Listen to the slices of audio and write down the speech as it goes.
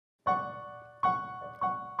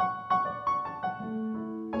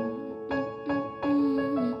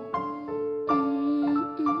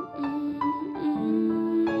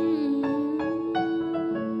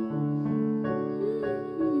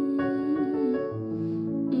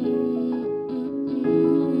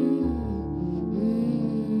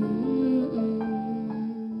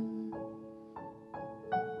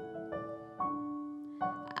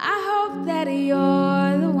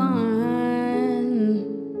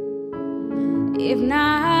If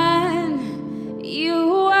not, you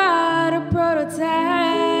are the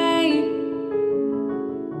prototype.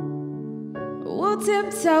 We'll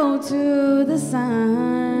tiptoe to the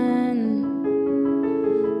sun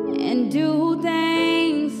and do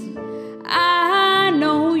things I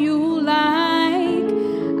know you like.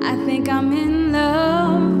 I think I'm in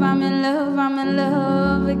love, I'm in love, I'm in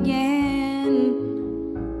love again.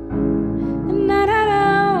 And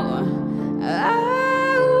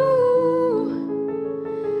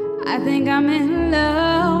I think I'm in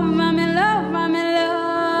love, I'm in love, I'm in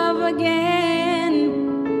love again.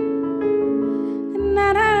 And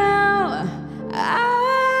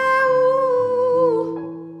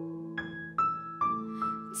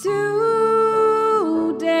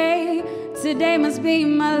today must be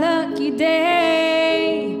my lucky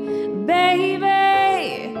day.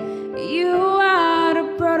 Baby, you are the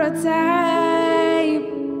prototype.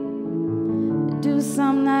 Do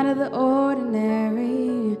something out of the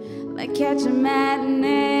ordinary, like catch a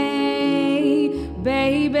matinee.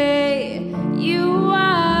 Baby, you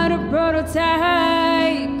are the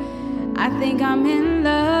prototype. I think I'm in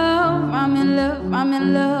love, I'm in love, I'm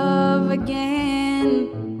in love again.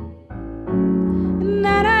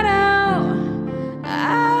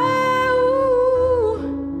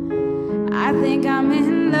 I think I'm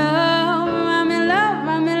in love, I'm in love,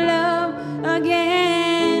 I'm in love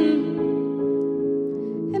again.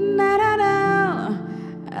 And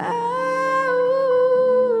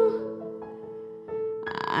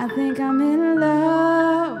I think I'm in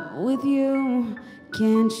love with you.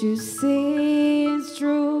 Can't you see it's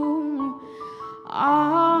true?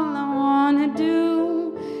 All I wanna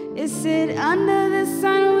do is sit under the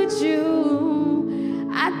sun with you.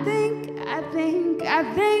 I think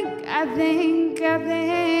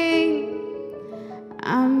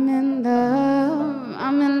I'm in love,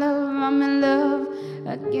 I'm in love, I'm in love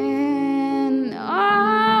again.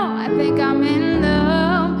 Oh, I think I'm in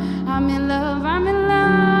love, I'm in love, I'm in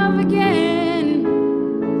love again.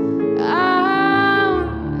 Oh,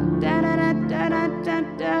 da da da da da da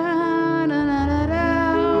da da da da.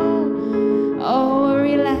 Oh,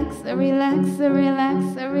 relax, relax, relax,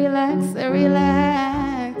 relax, relax.